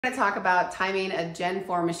I'm going to talk about timing a Gen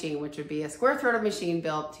 4 machine, which would be a square-throated machine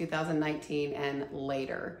built 2019 and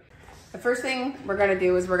later. The first thing we're going to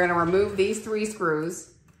do is we're going to remove these 3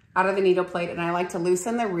 screws out of the needle plate, and I like to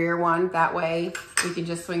loosen the rear one. That way we can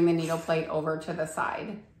just swing the needle plate over to the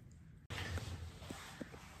side.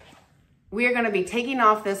 We are going to be taking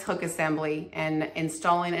off this hook assembly and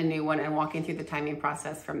installing a new one and walking through the timing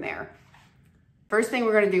process from there. First thing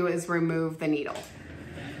we're going to do is remove the needle.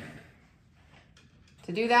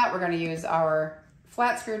 To do that, we're going to use our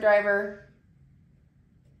flat screwdriver,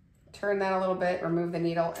 turn that a little bit, remove the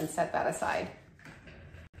needle, and set that aside.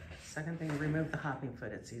 Second thing, remove the hopping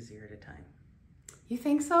foot. It's easier to time. You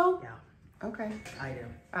think so? Yeah. Okay. I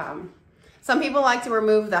do. Some people like to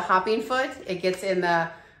remove the hopping foot. It gets in the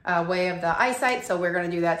way of the eyesight, so we're going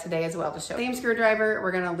to do that today as well to show. Same screwdriver,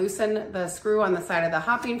 we're going to loosen the screw on the side of the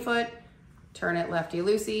hopping foot, turn it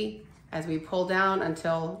lefty-loosey as we pull down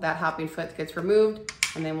until that hopping foot gets removed,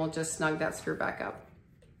 and then we'll just snug that screw back up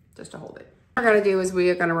just to hold it. What we're going to do is we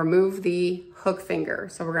are going to remove the hook finger.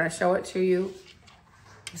 So we're going to show it to you.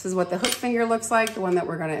 This is what the hook finger looks like, the one that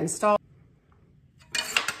we're going to install.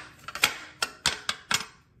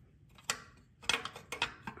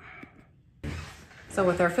 So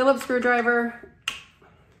with our Phillips screwdriver,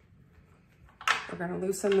 we're going to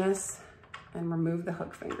loosen this and remove the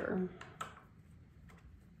hook finger.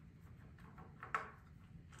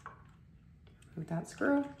 With that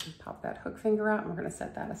screw, pop that hook finger out, and we're going to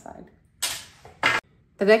set that aside.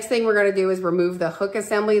 The next thing we're going to do is remove the hook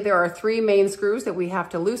assembly. There are 3 main screws that we have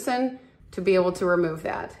to loosen to be able to remove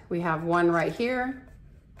that. We have one right here,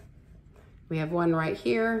 we have one right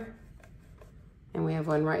here, and we have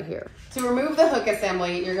one right here. To remove the hook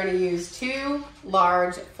assembly, you're going to use 2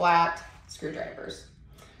 large flat screwdrivers.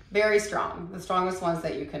 Very strong, the strongest ones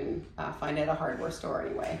that you can find at a hardware store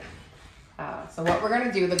anyway. So what we're going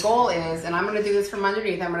to do, the goal is, and I'm going to do this from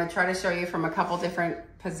underneath, I'm going to try to show you from a couple different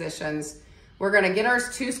positions. We're going to get our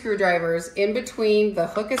 2 screwdrivers in between the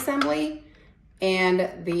hook assembly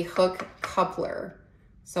and the hook coupler.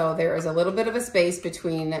 So there is a little bit of a space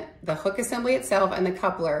between the hook assembly itself and the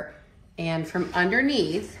coupler. And from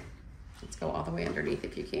underneath, let's go all the way underneath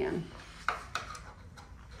if you can.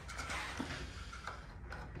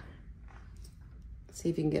 See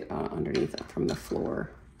if you can get underneath it from the floor.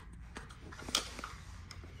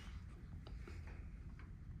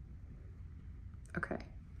 Okay.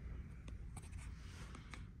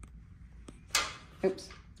 Oops.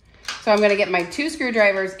 So I'm going to get my 2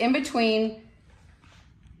 screwdrivers in between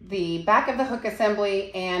the back of the hook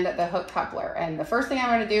assembly and the hook coupler. And the first thing I'm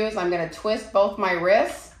going to do is I'm going to twist both my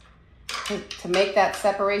wrists to make that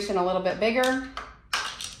separation a little bit bigger.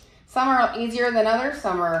 Some are easier than others,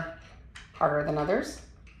 some are harder than others.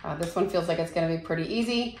 This one feels like it's going to be pretty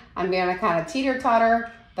easy. I'm going to kind of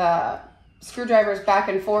teeter-totter the screwdrivers back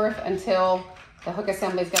and forth until the hook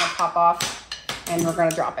assembly is going to pop off, and we're going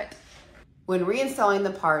to drop it. When reinstalling the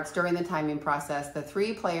parts during the timing process, the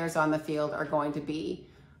 3 players on the field are going to be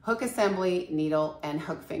hook assembly, needle, and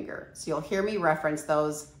hook finger. So you'll hear me reference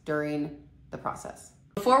those during the process.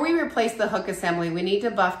 Before we replace the hook assembly, we need to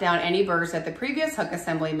buff down any burrs that the previous hook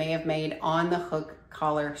assembly may have made on the hook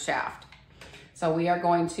collar shaft. So we are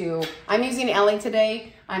going to, I'm using Ellie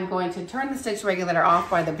today. I'm going to turn the stitch regulator off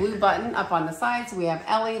by the blue button up on the side. So we have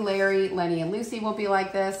Ellie, Larry, Lenny, and Lucy will be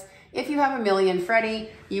like this. If you have Amelia and Freddie,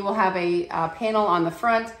 you will have a panel on the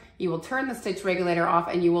front. You will turn the stitch regulator off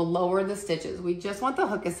and you will lower the stitches. We just want the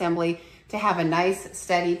hook assembly to have a nice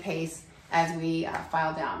steady pace as we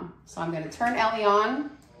file down. So I'm going to turn Ellie on.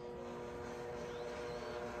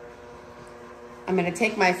 I'm going to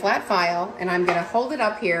take my flat file and I'm going to hold it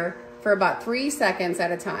up here for about 3 seconds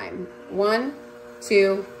at a time. 1,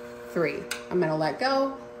 2, 3. I'm going to let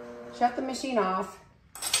go, shut the machine off,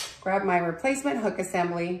 grab my replacement hook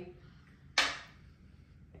assembly,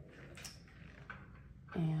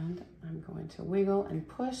 and I'm going to wiggle and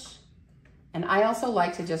push. And I also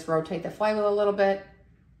like to just rotate the flywheel a little bit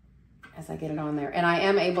as I get it on there. And I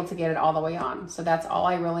am able to get it all the way on. So that's all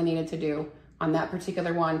I really needed to do on that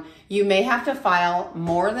particular one. You may have to file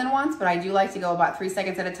more than once, but I do like to go about 3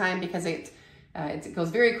 seconds at a time because it goes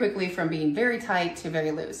very quickly from being very tight to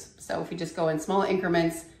very loose. So if you just go in small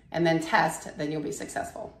increments and then test, then you'll be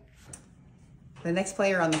successful. The next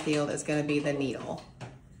player on the field is going to be the needle.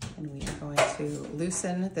 And we are going to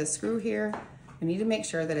loosen the screw here. We need to make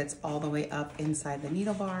sure that it's all the way up inside the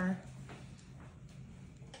needle bar.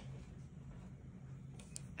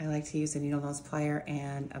 I like to use a needle nose plier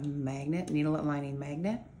and a magnet, needle aligning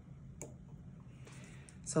magnet.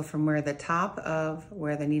 So from where the top of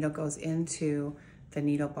where the needle goes into the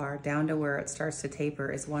needle bar down to where it starts to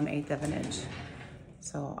taper is 1/8 of an inch.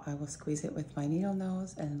 So I will squeeze it with my needle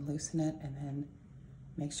nose and loosen it and then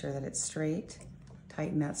make sure that it's straight.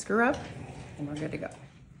 Tighten that screw up and we're good to go.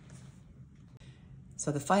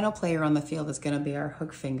 So the final player on the field is gonna be our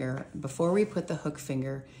hook finger. Before we put the hook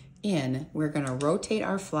finger in, we're gonna rotate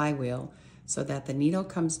our flywheel so that the needle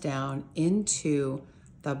comes down into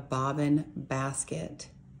the bobbin basket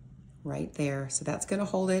right there. So that's gonna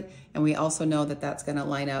hold it. And we also know that that's gonna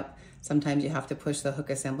line up. Sometimes you have to push the hook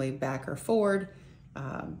assembly back or forward,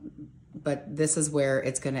 but this is where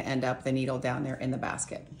it's gonna end up, the needle down there in the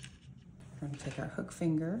basket. We're gonna take our hook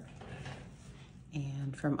finger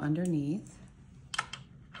and from underneath,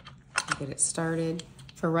 get it started.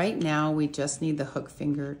 For right now, we just need the hook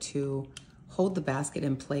finger to hold the basket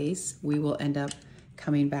in place. We will end up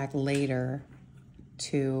coming back later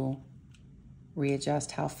to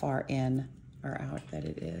readjust how far in or out that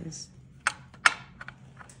it is.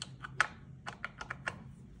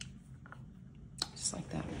 Just like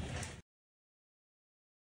that.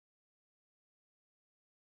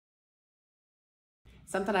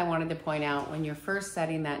 Something I wanted to point out, when you're first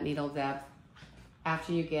setting that needle depth,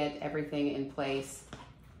 after you get everything in place,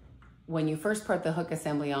 when you first put the hook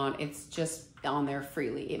assembly on, it's just on there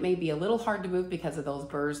freely. It may be a little hard to move because of those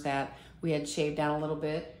burrs that we had shaved down a little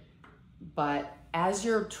bit, but as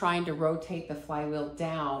you're trying to rotate the flywheel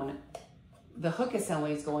down, the hook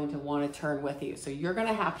assembly is going to want to turn with you. So you're going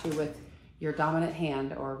to have to, with your dominant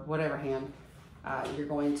hand or whatever hand, you're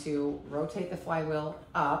going to rotate the flywheel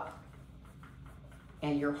up,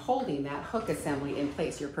 and you're holding that hook assembly in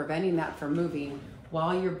place. You're preventing that from moving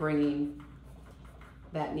while you're bringing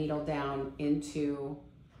that needle down into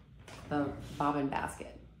the bobbin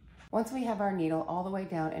basket. Once we have our needle all the way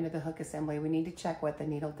down into the hook assembly, we need to check what the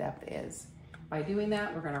needle depth is. By doing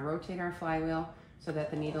that, we're gonna rotate our flywheel so that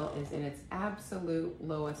the needle is in its absolute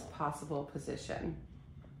lowest possible position.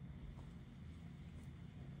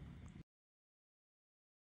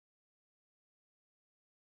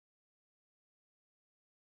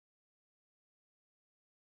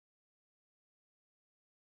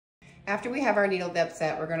 After we have our needle depth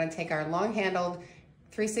set, we're going to take our long-handled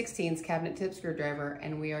 3/16 cabinet tip screwdriver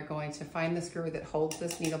and we are going to find the screw that holds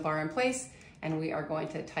this needle bar in place and we are going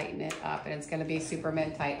to tighten it up, and it's going to be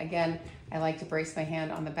Superman tight. Again, I like to brace my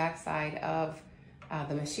hand on the back side of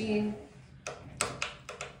the machine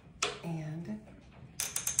and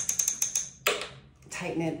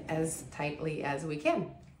tighten it as tightly as we can.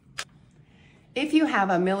 If you have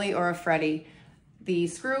a Millie or a Freddy, the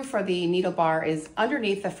screw for the needle bar is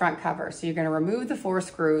underneath the front cover. So you're gonna remove the 4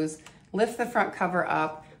 screws, lift the front cover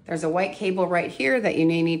up. There's a white cable right here that you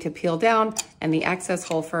may need to peel down, and the access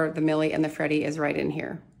hole for the Millie and the Freddy is right in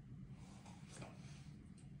here.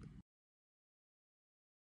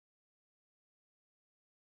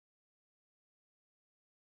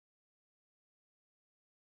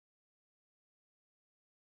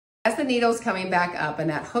 As the needle's coming back up and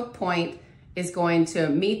that hook point is going to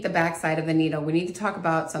meet the back side of the needle, we need to talk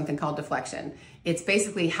about something called deflection. It's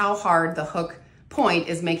basically how hard the hook point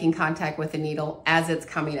is making contact with the needle as it's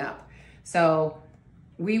coming up. So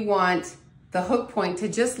we want the hook point to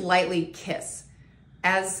just lightly kiss.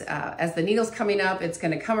 As the needle's coming up, it's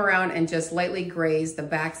gonna come around and just lightly graze the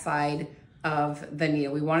back side of the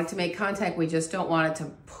needle. We want it to make contact, we just don't want it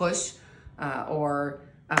to push or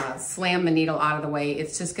slam the needle out of the way.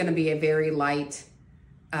 It's just gonna be a very light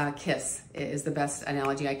kiss is the best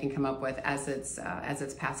analogy I can come up with as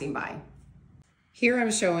it's passing by. Here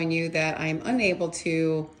I'm showing you that I'm unable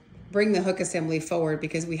to bring the hook assembly forward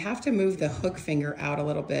because we have to move the hook finger out a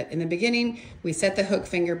little bit. In the beginning, we set the hook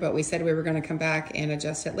finger, but we said we were gonna come back and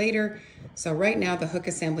adjust it later. So right now the hook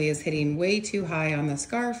assembly is hitting way too high on the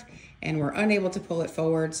scarf and we're unable to pull it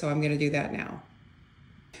forward, so I'm gonna do that now.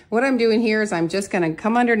 What I'm doing here is I'm just gonna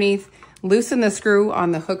come underneath, loosen the screw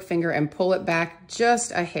on the hook finger and pull it back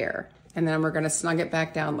just a hair. And then we're gonna snug it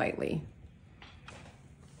back down lightly.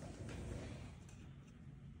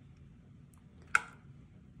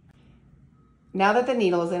 Now that the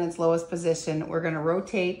needle is in its lowest position, we're gonna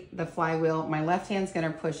rotate the flywheel. My left hand's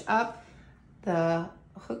gonna push up. The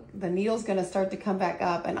needle's gonna start to come back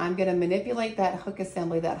up, and I'm gonna manipulate that hook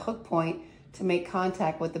assembly, that hook point, to make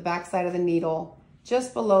contact with the back side of the needle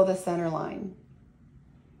just below the center line.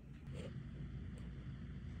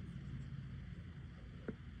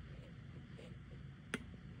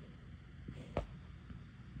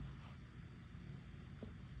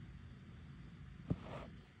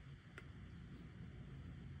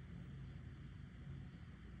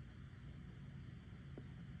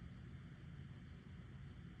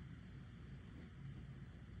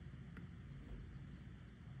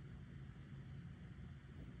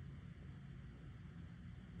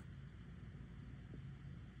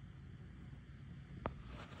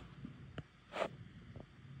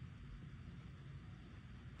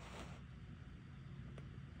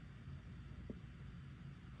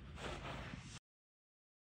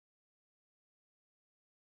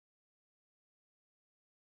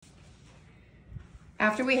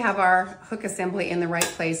 After we have our hook assembly in the right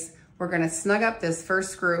place, we're gonna snug up this first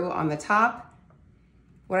screw on the top.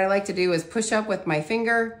 What I like to do is push up with my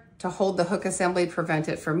finger to hold the hook assembly, prevent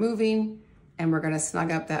it from moving. And we're gonna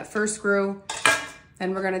snug up that first screw.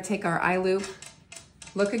 Then we're gonna take our eye loop,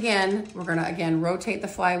 look again. We're gonna again rotate the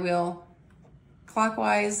flywheel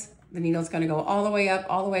clockwise. The needle's gonna go all the way up,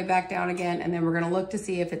 all the way back down again. And then we're gonna look to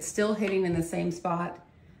see if it's still hitting in the same spot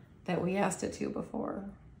that we asked it to before.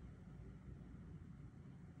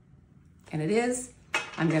 And it is.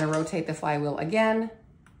 I'm gonna rotate the flywheel again.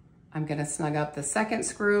 I'm gonna snug up the second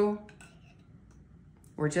screw.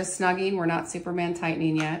 We're just snugging, we're not Superman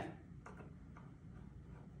tightening yet.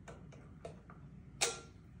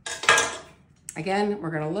 Again,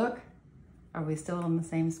 we're gonna look. Are we still in the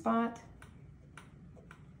same spot?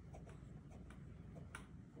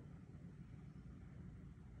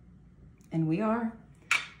 And we are.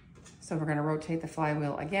 So we're gonna rotate the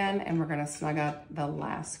flywheel again and we're gonna snug up the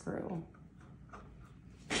last screw.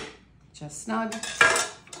 Just snug,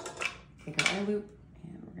 take our eye loop,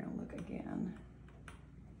 and we're gonna look again.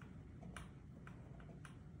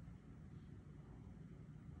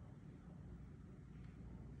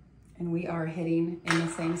 And we are hitting in the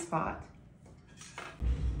same spot.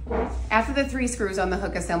 After the 3 screws on the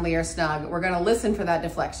hook assembly are snug, we're gonna listen for that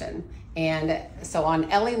deflection. And so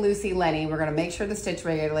on Ellie, Lucy, Lenny, we're gonna make sure the stitch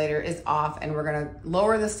regulator is off and we're gonna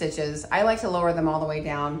lower the stitches. I like to lower them all the way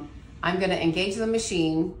down. I'm gonna engage the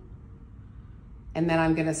machine and then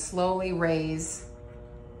I'm gonna slowly raise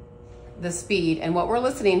the speed. And what we're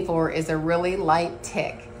listening for is a really light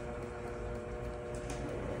tick.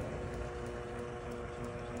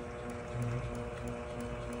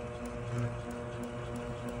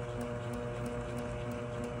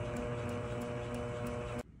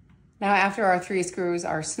 Now after our 3 screws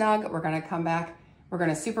are snug, we're gonna come back, we're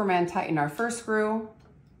gonna Superman tighten our first screw.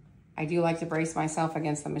 I do like to brace myself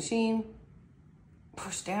against the machine.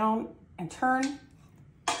 Push down and turn.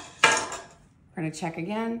 We're gonna check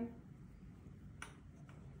again.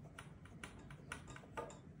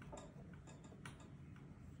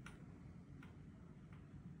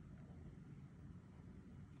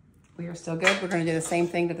 We are still good. We're gonna do the same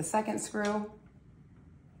thing to the second screw.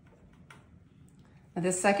 Now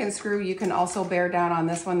this second screw, you can also bear down on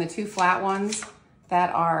this one, the 2 flat ones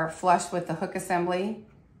that are flush with the hook assembly.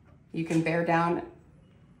 You can bear down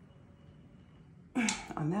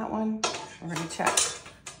on that one. We're gonna check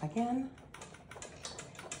again.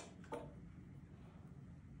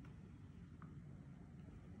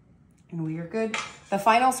 And we are good. The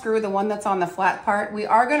final screw, the one that's on the flat part, we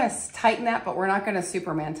are gonna tighten that, but we're not gonna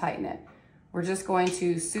Superman tighten it. We're just going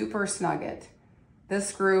to super snug it. This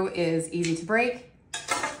screw is easy to break,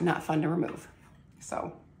 not fun to remove.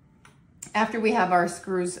 So after we have our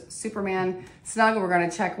screws Superman snug, we're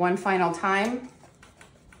gonna check one final time.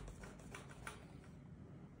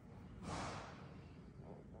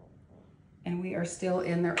 And we are still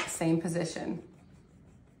in the same position.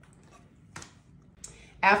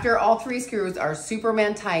 After all 3 screws are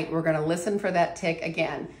Superman tight, we're gonna listen for that tick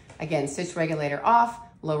again. Again, stitch regulator off,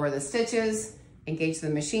 lower the stitches, engage the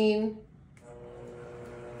machine.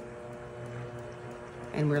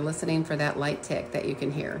 And we're listening for that light tick that you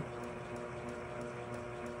can hear.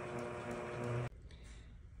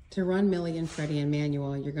 To run Millie and Freddie in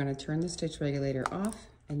manual, you're gonna turn the stitch regulator off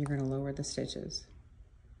and you're gonna lower the stitches.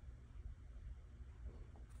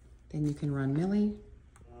 Then you can run Millie.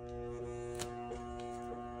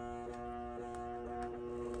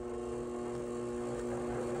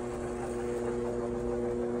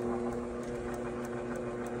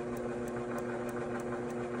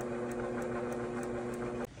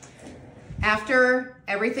 After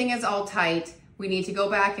everything is all tight, we need to go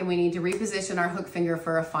back and we need to reposition our hook finger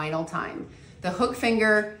for a final time. The hook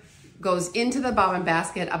finger goes into the bobbin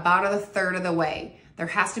basket about 1/3 of the way. There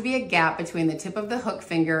has to be a gap between the tip of the hook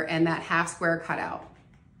finger and that half square cutout.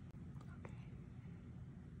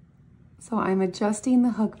 So I'm adjusting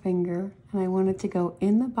the hook finger and I want it to go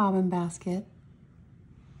in the bobbin basket.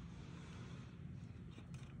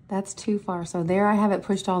 That's too far. So there I have it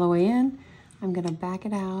pushed all the way in. I'm gonna back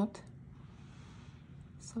it out.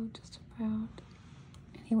 So just about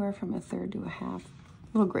anywhere from 1/3 to 1/2.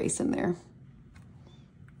 A little grace in there.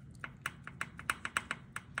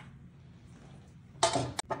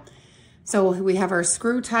 So we have our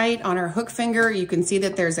screw tight on our hook finger. You can see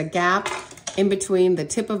that there's a gap in between the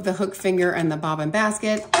tip of the hook finger and the bobbin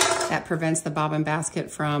basket. That prevents the bobbin basket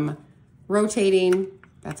from rotating.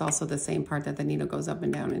 That's also the same part that the needle goes up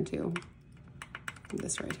and down into.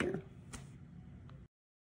 This right here.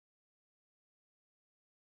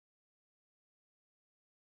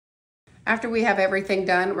 After we have everything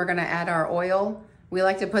done, we're gonna add our oil We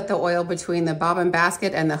like to put the oil between the bobbin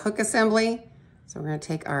basket and the hook assembly. So we're gonna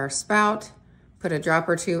take our spout, put a drop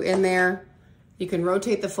or two in there. You can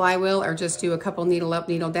rotate the flywheel or just do a couple needle up,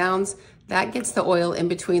 needle downs. That gets the oil in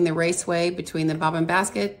between the raceway, between the bobbin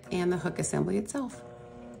basket and the hook assembly itself.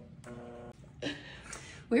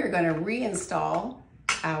 We are gonna reinstall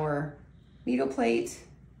our needle plate.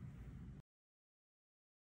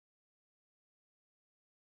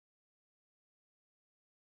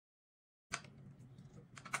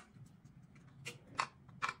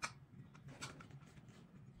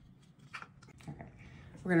 Okay.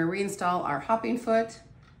 We're gonna reinstall our hopping foot,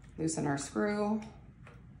 loosen our screw,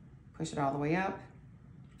 push it all the way up,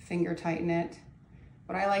 finger tighten it.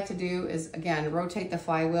 What I like to do is, again, rotate the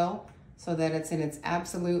flywheel so that it's in its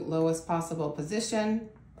absolute lowest possible position.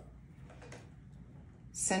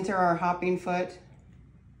 Center our hopping foot,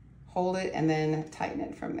 hold it, and then tighten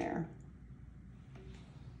it from there.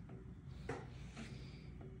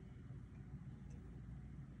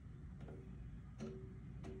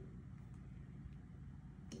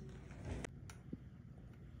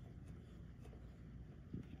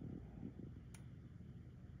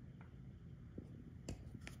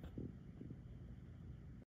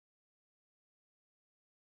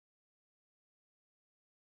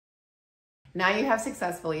 Now you have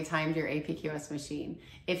successfully timed your APQS machine.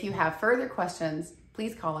 If you have further questions,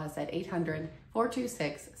 please call us at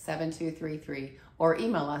 800-426-7233 or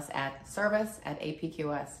email us at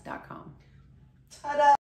service@apqs.com. Ta-da!